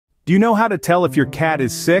Do you know how to tell if your cat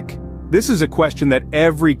is sick? This is a question that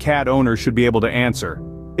every cat owner should be able to answer.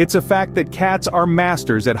 It's a fact that cats are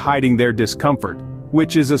masters at hiding their discomfort,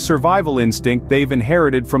 which is a survival instinct they've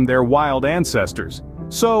inherited from their wild ancestors.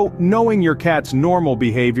 So, knowing your cat's normal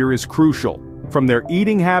behavior is crucial. From their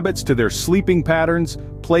eating habits to their sleeping patterns,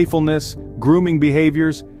 playfulness, grooming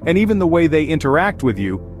behaviors, and even the way they interact with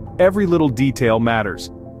you, every little detail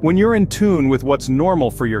matters. When you're in tune with what's normal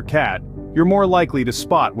for your cat, you're more likely to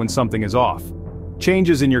spot when something is off.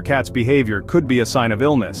 Changes in your cat's behavior could be a sign of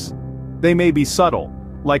illness. They may be subtle,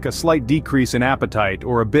 like a slight decrease in appetite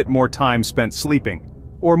or a bit more time spent sleeping,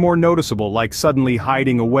 or more noticeable like suddenly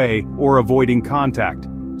hiding away or avoiding contact.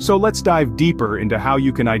 So let's dive deeper into how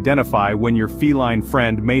you can identify when your feline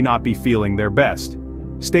friend may not be feeling their best.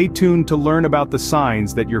 Stay tuned to learn about the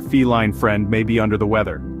signs that your feline friend may be under the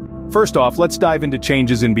weather. First off, let's dive into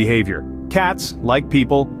changes in behavior. Cats, like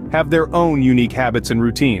people, have their own unique habits and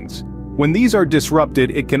routines. When these are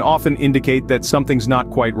disrupted, it can often indicate that something's not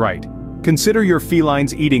quite right. Consider your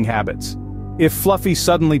feline's eating habits. If Fluffy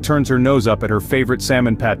suddenly turns her nose up at her favorite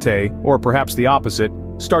salmon pâté, or perhaps the opposite,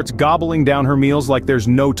 starts gobbling down her meals like there's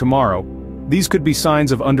no tomorrow, these could be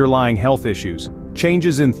signs of underlying health issues.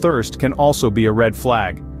 Changes in thirst can also be a red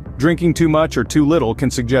flag. Drinking too much or too little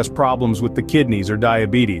can suggest problems with the kidneys or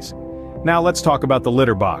diabetes. Now let's talk about the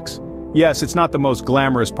litter box. Yes, it's not the most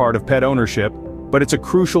glamorous part of pet ownership, but it's a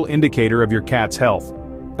crucial indicator of your cat's health.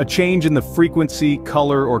 A change in the frequency,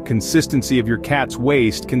 color, or consistency of your cat's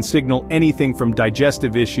waste can signal anything from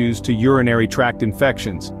digestive issues to urinary tract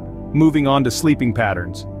infections. Moving on to sleeping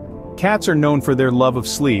patterns. Cats are known for their love of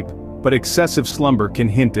sleep, but excessive slumber can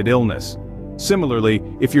hint at illness. Similarly,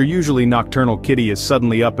 if your usually nocturnal kitty is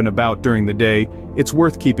suddenly up and about during the day, it's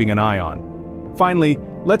worth keeping an eye on. Finally,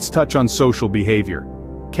 let's touch on social behavior.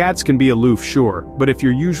 Cats can be aloof, sure, but if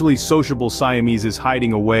your usually sociable Siamese is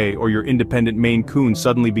hiding away or your independent Maine Coon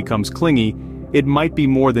suddenly becomes clingy, it might be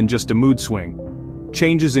more than just a mood swing.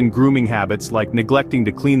 Changes in grooming habits like neglecting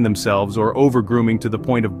to clean themselves or over-grooming to the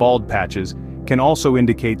point of bald patches can also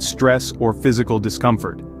indicate stress or physical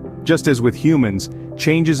discomfort. Just as with humans,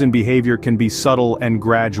 changes in behavior can be subtle and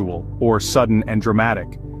gradual, or sudden and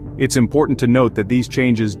dramatic. It's important to note that these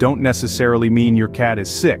changes don't necessarily mean your cat is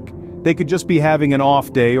sick. They could just be having an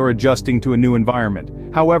off day or adjusting to a new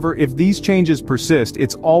environment. However, if these changes persist,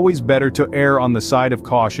 it's always better to err on the side of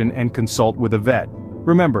caution and consult with a vet.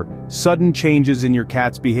 Remember, sudden changes in your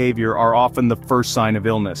cat's behavior are often the first sign of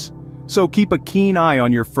illness. So keep a keen eye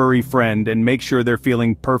on your furry friend and make sure they're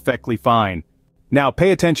feeling perfectly fine. Now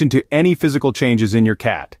pay attention to any physical changes in your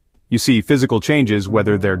cat. You see, physical changes,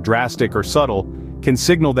 whether they're drastic or subtle, can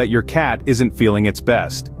signal that your cat isn't feeling its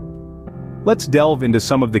best. Let's delve into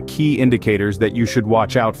some of the key indicators that you should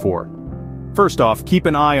watch out for. First off, keep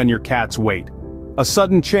an eye on your cat's weight. A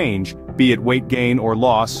sudden change, be it weight gain or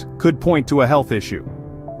loss, could point to a health issue.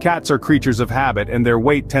 Cats are creatures of habit and their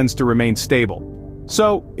weight tends to remain stable.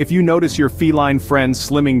 So, if you notice your feline friend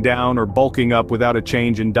slimming down or bulking up without a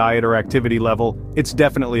change in diet or activity level, it's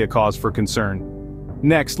definitely a cause for concern.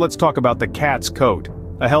 Next, let's talk about the cat's coat.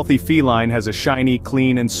 A healthy feline has a shiny,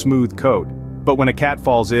 clean and smooth coat. But when a cat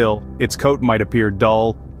falls ill, its coat might appear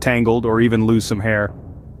dull, tangled, or even lose some hair.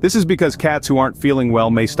 This is because cats who aren't feeling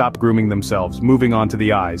well may stop grooming themselves, moving on to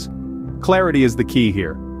the eyes. Clarity is the key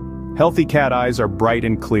here. Healthy cat eyes are bright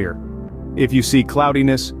and clear. If you see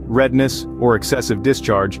cloudiness, redness, or excessive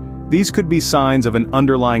discharge, these could be signs of an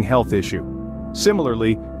underlying health issue.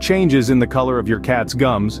 Similarly, changes in the color of your cat's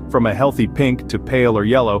gums, from a healthy pink to pale or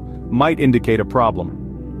yellow, might indicate a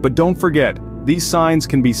problem. But don't forget, these signs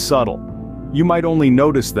can be subtle. You might only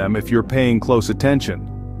notice them if you're paying close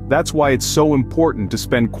attention. That's why it's so important to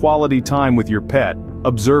spend quality time with your pet,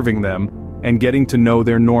 observing them, and getting to know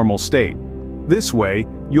their normal state. This way,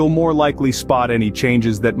 you'll more likely spot any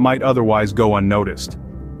changes that might otherwise go unnoticed.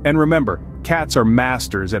 And remember, cats are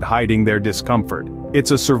masters at hiding their discomfort.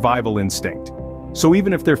 It's a survival instinct. So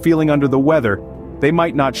even if they're feeling under the weather, they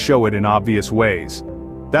might not show it in obvious ways.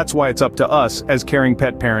 That's why it's up to us, as caring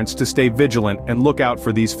pet parents, to stay vigilant and look out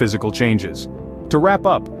for these physical changes. To wrap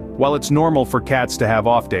up, while it's normal for cats to have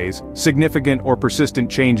off days, significant or persistent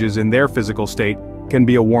changes in their physical state can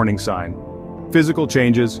be a warning sign. Physical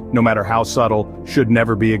changes, no matter how subtle, should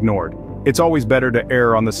never be ignored. It's always better to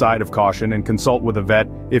err on the side of caution and consult with a vet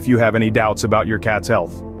if you have any doubts about your cat's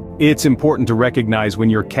health. It's important to recognize when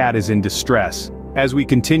your cat is in distress. As we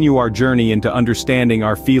continue our journey into understanding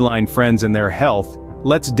our feline friends and their health,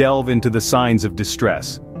 let's delve into the signs of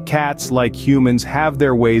distress. Cats, like humans, have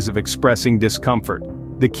their ways of expressing discomfort.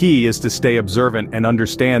 The key is to stay observant and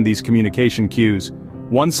understand these communication cues.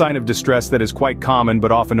 One sign of distress that is quite common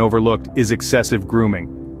but often overlooked is excessive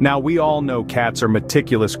grooming. Now we all know cats are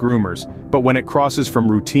meticulous groomers, but when it crosses from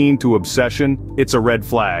routine to obsession, it's a red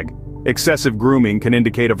flag. Excessive grooming can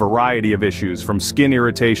indicate a variety of issues from skin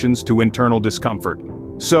irritations to internal discomfort.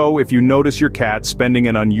 So if you notice your cat spending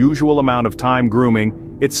an unusual amount of time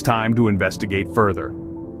grooming, it's time to investigate further.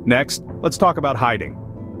 Next, let's talk about hiding.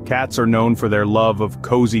 Cats are known for their love of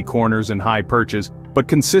cozy corners and high perches, but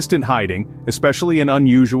consistent hiding, especially in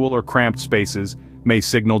unusual or cramped spaces, may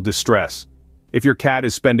signal distress. If your cat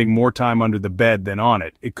is spending more time under the bed than on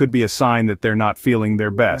it, it could be a sign that they're not feeling their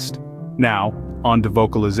best. Now, on to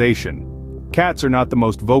vocalization. Cats are not the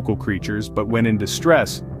most vocal creatures, but when in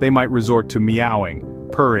distress, they might resort to meowing,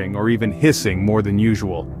 purring, or even hissing more than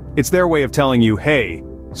usual. It's their way of telling you, hey,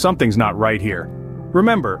 something's not right here.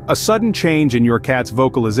 Remember, a sudden change in your cat's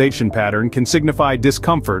vocalization pattern can signify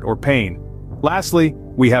discomfort or pain. Lastly,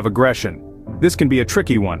 we have aggression. This can be a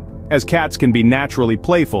tricky one, as cats can be naturally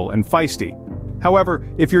playful and feisty. However,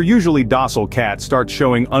 if your usually docile cat starts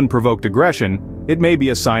showing unprovoked aggression, it may be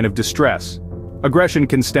a sign of distress. Aggression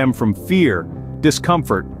can stem from fear,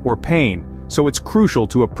 discomfort, or pain, so it's crucial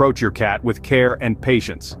to approach your cat with care and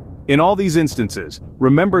patience. In all these instances,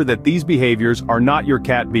 remember that these behaviors are not your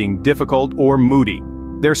cat being difficult or moody.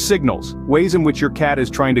 They're signals, ways in which your cat is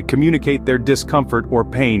trying to communicate their discomfort or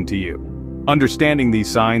pain to you. Understanding these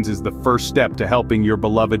signs is the first step to helping your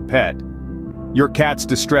beloved pet. Your cat's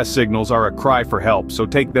distress signals are a cry for help, so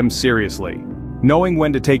take them seriously. Knowing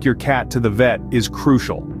when to take your cat to the vet is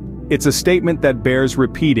crucial. It's a statement that bears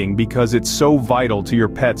repeating because it's so vital to your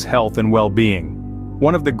pet's health and well-being.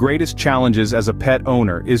 One of the greatest challenges as a pet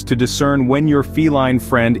owner is to discern when your feline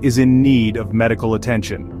friend is in need of medical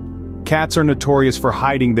attention. Cats are notorious for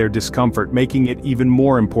hiding their discomfort, making it even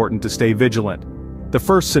more important to stay vigilant. The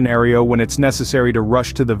first scenario when it's necessary to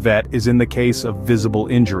rush to the vet is in the case of visible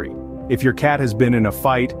injury. If your cat has been in a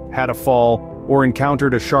fight, had a fall, or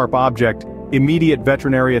encountered a sharp object, immediate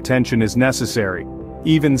veterinary attention is necessary.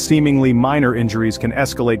 Even seemingly minor injuries can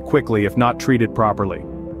escalate quickly if not treated properly.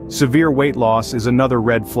 Severe weight loss is another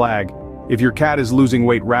red flag. If your cat is losing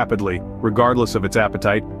weight rapidly, regardless of its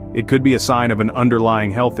appetite, it could be a sign of an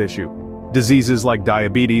underlying health issue. Diseases like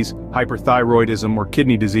diabetes, hyperthyroidism, or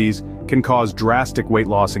kidney disease can cause drastic weight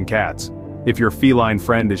loss in cats. If your feline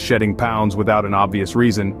friend is shedding pounds without an obvious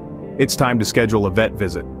reason, it's time to schedule a vet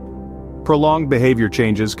visit. Prolonged behavior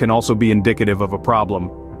changes can also be indicative of a problem.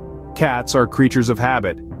 Cats are creatures of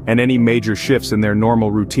habit, and any major shifts in their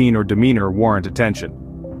normal routine or demeanor warrant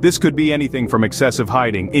attention. This could be anything from excessive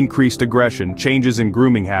hiding, increased aggression, changes in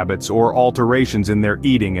grooming habits, or alterations in their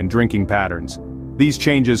eating and drinking patterns. These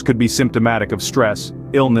changes could be symptomatic of stress,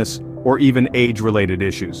 illness, or even age-related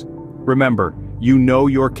issues. Remember, you know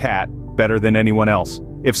your cat better than anyone else.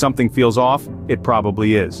 If something feels off, it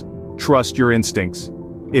probably is. Trust your instincts.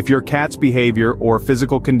 If your cat's behavior or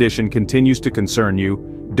physical condition continues to concern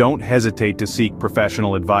you, don't hesitate to seek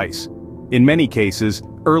professional advice. In many cases,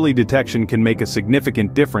 early detection can make a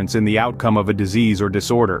significant difference in the outcome of a disease or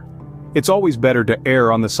disorder. It's always better to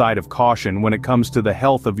err on the side of caution when it comes to the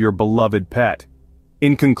health of your beloved pet.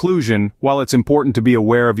 In conclusion, while it's important to be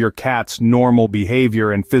aware of your cat's normal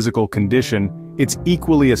behavior and physical condition, it's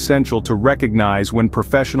equally essential to recognize when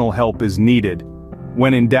professional help is needed.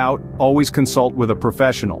 When in doubt, always consult with a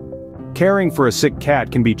professional. Caring for a sick cat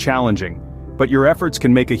can be challenging, but your efforts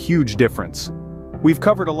can make a huge difference. We've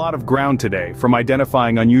covered a lot of ground today, from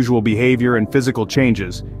identifying unusual behavior and physical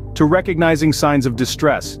changes, to recognizing signs of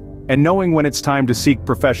distress, and knowing when it's time to seek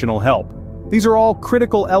professional help. These are all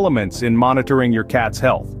critical elements in monitoring your cat's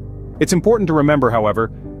health. It's important to remember,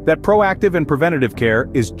 however, that proactive and preventative care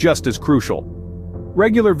is just as crucial.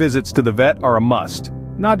 Regular visits to the vet are a must,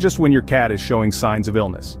 not just when your cat is showing signs of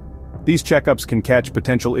illness. These checkups can catch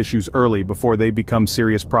potential issues early before they become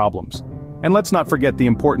serious problems. And let's not forget the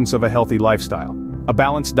importance of a healthy lifestyle. A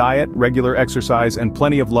balanced diet, regular exercise, and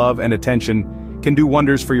plenty of love and attention can do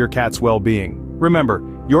wonders for your cat's well-being. Remember,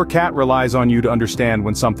 your cat relies on you to understand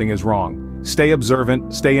when something is wrong. Stay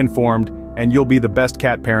observant, stay informed, and you'll be the best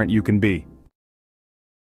cat parent you can be.